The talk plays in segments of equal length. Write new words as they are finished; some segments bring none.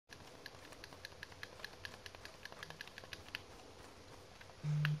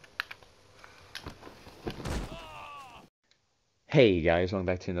Hey guys, welcome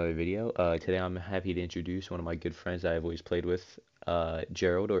back to another video. Today I'm happy to introduce one of my good friends that I've always played with,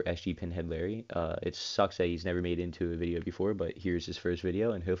 Gerald, or SG Pinhead Larry. It sucks that he's never made it into a video before, but here's his first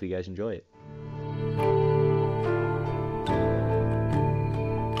video, and hopefully you guys enjoy it.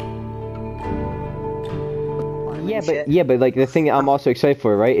 Yeah, but like the thing I'm also excited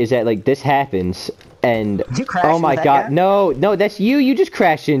for, right, is that like this happens, and oh my god, no, that's you. You just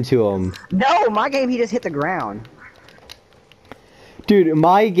crashed into him. No, my game he just hit the ground. Dude,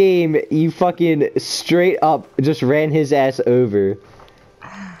 my game, you fucking straight up just ran his ass over.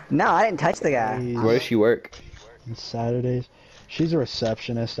 No, I didn't touch the guy. Where does she work? On Saturdays. She's a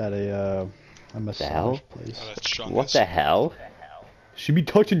receptionist at a massage place. What the hell? She be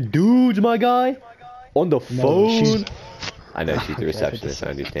touching dudes, my guy? On the phone? No, I know she's the receptionist, I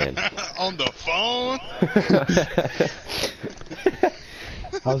understand. On the phone?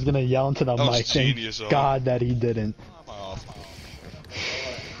 I was gonna yell into the mic, thank God that he didn't.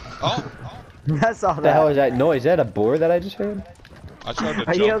 Oh! I saw that. What the hell is that noise? Is that a boar that I just heard? I tried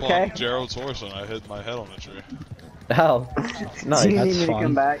to jump on Gerald's horse and I hit my head on the tree. Oh, nice. Do you need me to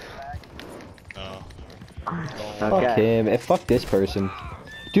come back? No. Fuck him, and fuck this person.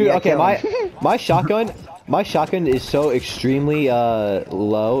 Dude, yeah, okay, my shotgun is so extremely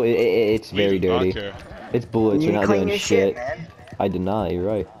low, it's very dirty. It's bullets, you're not doing shit. I did not, you're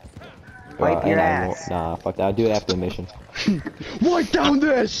right. Wipe your ass. Nah, fuck that, I'll do it after the mission. Wipe down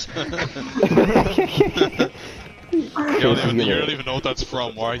this! You don't even know what that's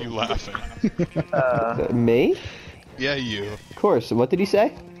from, why are you laughing? Me? Yeah, you. Of course, what did he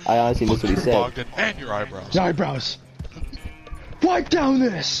say? I honestly missed what he said. Bogdan and your eyebrows. Your eyebrows! Wipe down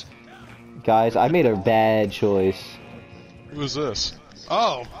this! Guys, I made a bad choice. Who is this?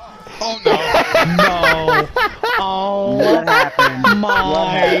 Oh! Oh no! No! Oh! What happened?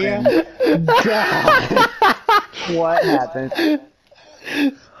 My God! What happened?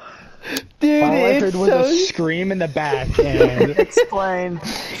 Dude, all I heard was a scream in the back, and... Explain.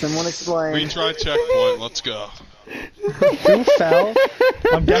 Someone explain. Retry checkpoint, let's go. Who fell?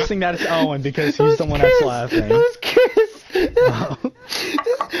 I'm guessing that's Owen, because he's the one that's laughing. It was Chris!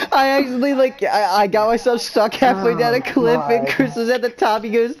 I actually, like, I got myself stuck halfway down a cliff, and Chris was at the top. He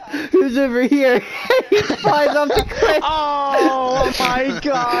goes, "Who's over here?" He flies off the cliff. Oh my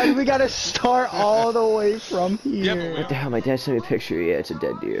God! We gotta start all the way from here. Yeah, What the hell? My dad sent me a picture. Yeah, it's a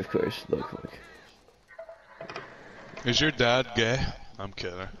dead deer, of course. Look. Is your dad gay? I'm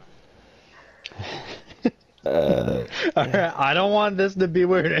kidding. Alright, I don't want this to be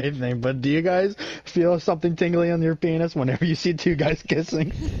weird or anything, but do you guys feel something tingling on your penis whenever you see two guys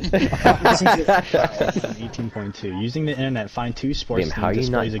kissing? 18.2. Using the internet, find two sports Damn, how are you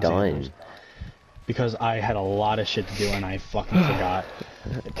not examples. done? Because I had a lot of shit to do and I fucking forgot.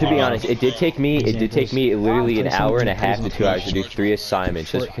 To be honest, it did take me literally an hour and a half to 2 hours to do 3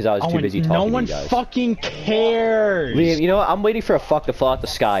 assignments just because I was too busy talking to you guys. No one fucking cares! Liam, you know what? I'm waiting for a fuck to fall out the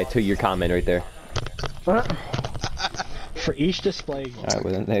sky to your comment right there. For each display. Alright,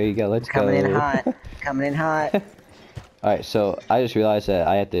 well then there you go, let's go. Coming in hot. Coming in hot. Alright, so I just realized that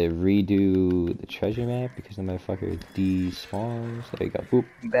I have to redo the treasure map because the motherfucker despawns. There you go. Boop.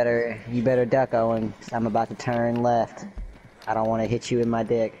 You better duck, Owen. I'm about to turn left. I don't want to hit you in my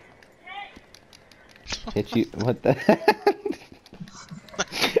dick. Hit you? What the?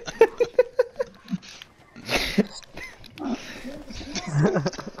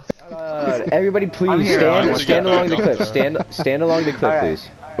 Everybody please stand along the cliff. Stand along the cliff, please.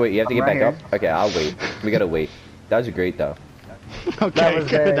 Wait, you have to get back up? Okay, I'll wait. We gotta wait. That was great though. Okay,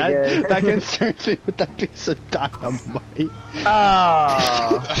 good. That concerns me with that piece of dynamite.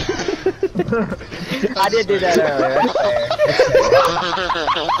 Oh. I did do that earlier.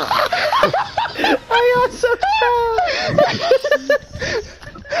 I also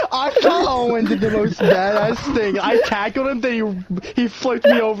I thought Owen did the most badass thing. I tackled him, then he flipped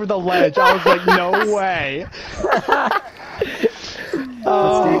me over the ledge. I was like, no way.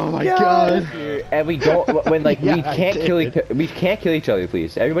 Oh my God. And we don't we can't kill each other,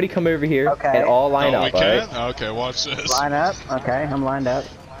 please. Everybody come over here and all line up, alright? Okay, watch this. Line up? Okay, I'm lined up.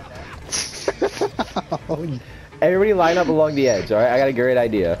 Everybody line up along the edge, alright? I got a great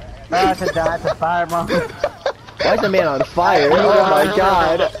idea. Oh, it's a firebomb. Why is the man on fire? Oh my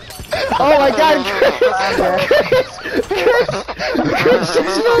God. Oh my God, Chris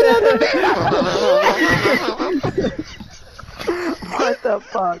just ran out of What the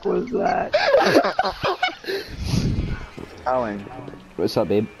fuck was that? Owen. What's up,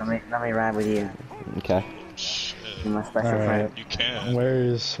 babe? Let me ride with you. Okay. You're my special friend. You can.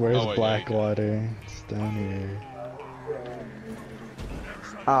 Where's Blackwater? It's down here.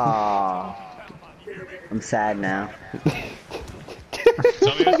 Aww. I'm sad now.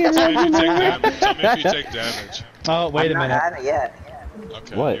 Tell me if you take damage. Tell me if you take damage. Oh, wait a minute. I haven't yet.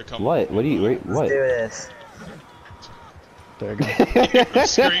 Okay, What? you're coming. What? What do you? Wait, what? Let's do this. There you go.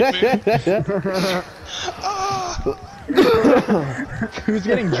 Screaming. Who's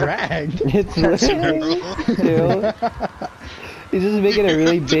getting dragged? It's Gerald. He's just making a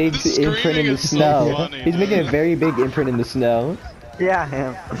really big imprint in the snow. So funny, He's making a very big imprint in the snow. Yeah, I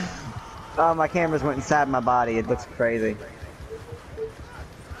am. Oh, my cameras went inside my body. It looks crazy.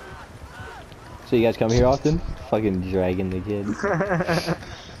 So you guys come here often? Fucking dragging the kid.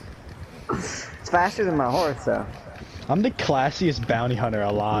 It's faster than my horse, though. I'm the classiest bounty hunter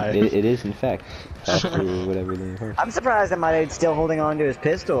alive. It is, in fact. Faster or whatever than your horse. I'm surprised that my dude's still holding on to his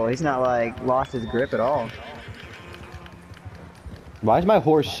pistol. He's not, like, lost his grip at all. Why is my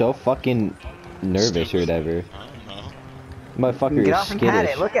horse so fucking nervous or whatever? I don't know. Motherfucker Get is off and pat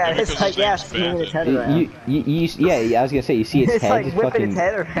skittish. it. Look at it. It's like, yeah, moving its head around. Yeah, I was gonna say, you see its It's head like just whipping fucking... its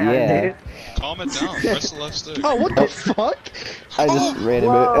head around, yeah. dude. Calm it down. Press the left stick. Oh, what the fuck? I just ran him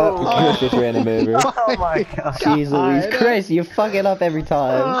over. Oh, Chris just ran him over. Oh my god. Jeez Louise. Chris, you fuck it up every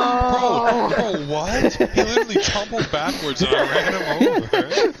time. Bro, what? He literally tumbled backwards and I ran him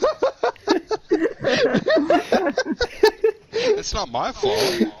over. It's not my fault.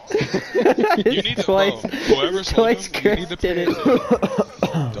 You need to Twice. whoever's Twice holding him, you need to Chris did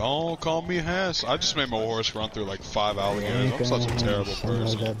pay. Don't call me Hess. I just made my horse run through like 5 alligators. I'm such a terrible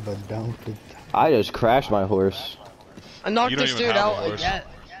person. I just crashed my horse. I knocked You don't this even dude have a out horse. again.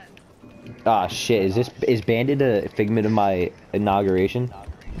 Ah shit, is Bandit a figment of my inauguration?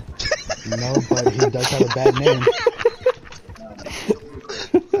 No, but he does have a bad name.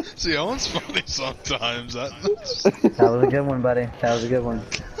 See, Owen's funny sometimes. That was a good one, buddy. That was a good one.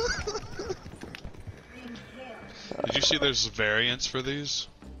 Did you see there's variants for these?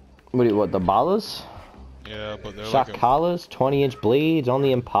 What, the Balas? Yeah, but they're like a... Shakalas, 20-inch blades on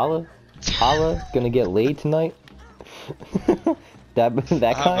the Impala? Impala gonna get laid tonight? that I have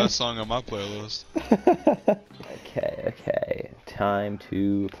kind? that song on my playlist. Okay. Time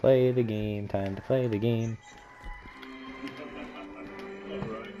to play the game.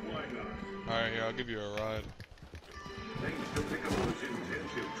 Alright, yeah, I'll give you a ride.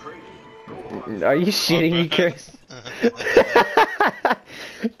 Are you shitting me, Chris?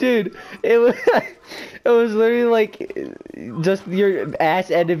 Dude, it was literally like just your ass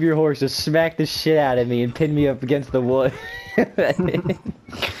end of your horse just smacked the shit out of me and pinned me up against the wood.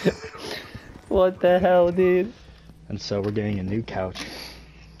 What the hell, dude? And so we're getting a new couch.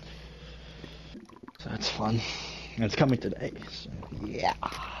 So that's fun. And it's coming today. So yeah.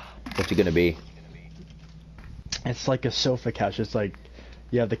 What's it gonna be? It's like a sofa couch. It's like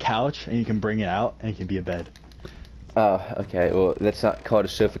you have the couch and you can bring it out and it can be a bed. Oh, okay. Well, that's not called a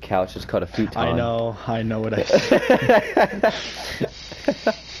sofa couch. It's called a futon. I know what I said.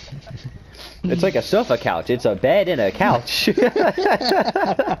 It's like a sofa couch. It's a bed and a couch.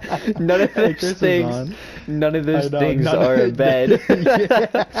 None of those things. None of those things are a bed.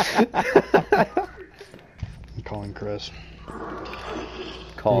 I'm calling Chris.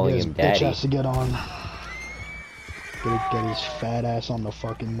 Calling him daddy. Bitch has to get on. Get his fat ass on the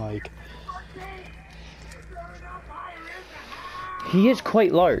fucking mic. He is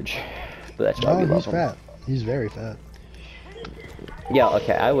quite large, but that's why we love he's him. fat. He's very fat. Yeah,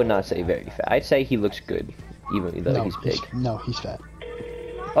 okay, I would not say very fat. I'd say he looks good, even though he's big. He's fat.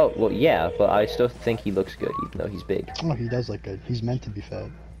 Oh, well, yeah, but I still think he looks good, even though he's big. Oh, he does look good. He's meant to be fat.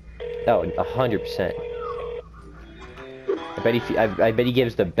 Oh, 100%. I bet he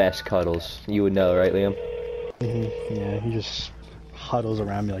gives the best cuddles. You would know, right, Liam? Yeah, he just huddles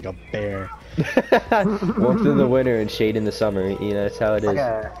around me like a bear. Warmth in the winter and shade in the summer. You know, that's how it is.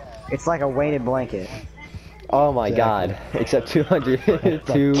 It's like a weighted blanket. Oh my god. Except 200,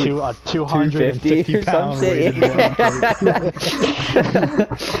 250 or some pound shit. weighted blanket.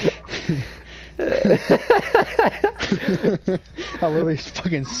 I'll literally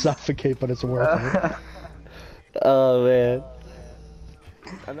fucking suffocate, but it's worth it. Oh man.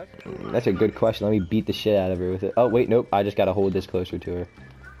 That's a good question. Let me beat the shit out of her with it. Oh wait, nope. I just gotta hold this closer to her.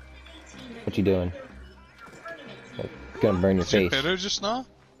 What you doing? Gonna burn your face. Did you hit her just now?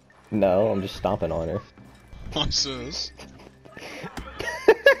 No, I'm just stomping on her. What's this?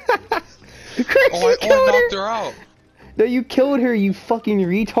 Chris, I knocked her out. No, you killed her, you fucking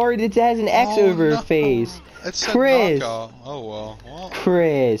retard. It has an X over her face. It said Chris. knockout. Oh well.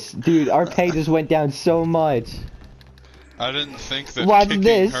 Chris, dude, our pay just went down so much. I didn't think that. Watch kicking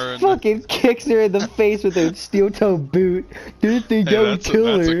this. her in Fucking kicks her in the face with a steel toe boot. Didn't think that would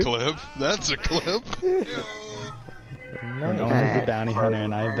kill her. That's a clip. That's a clip. When Owen's the bounty hunter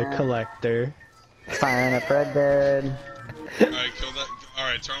and I'm the collector. Firing up Red Dead. Alright, kill that.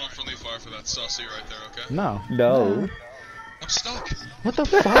 Alright, turn on friendly fire for that sussy right there, okay? No. No. I'm stuck. What the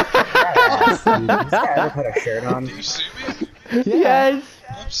fuck? This guy ever put a shirt on? Do you see me? Yes.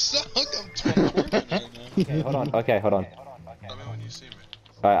 I'm stuck. I'm twerking right now. Okay, hold on. Okay, hold on. Tell me when you see me.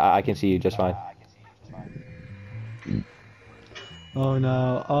 I can see you just fine. Oh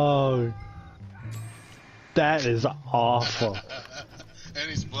no. Oh. That is awful. And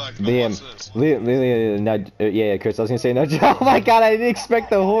he's black. Liam, What's this? Liam, nudge, yeah, Chris, I was gonna say nudge. Oh my god, I didn't expect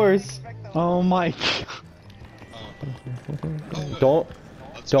the horse. Oh my god.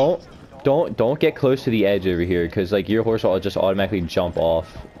 Don't get close to the edge over here, cause like your horse will just automatically jump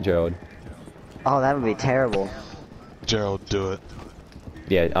off, Gerald. Oh, that would be terrible. Gerald, do it.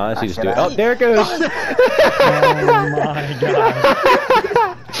 Yeah, honestly, just do it. I? Oh, there it goes. Oh my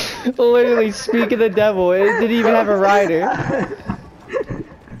god. Literally, speak of the devil, it didn't even have a rider.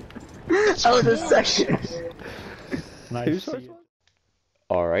 That was a second. Nice.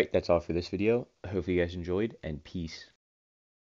 Alright, that's all for this video. I hope you guys enjoyed, and peace.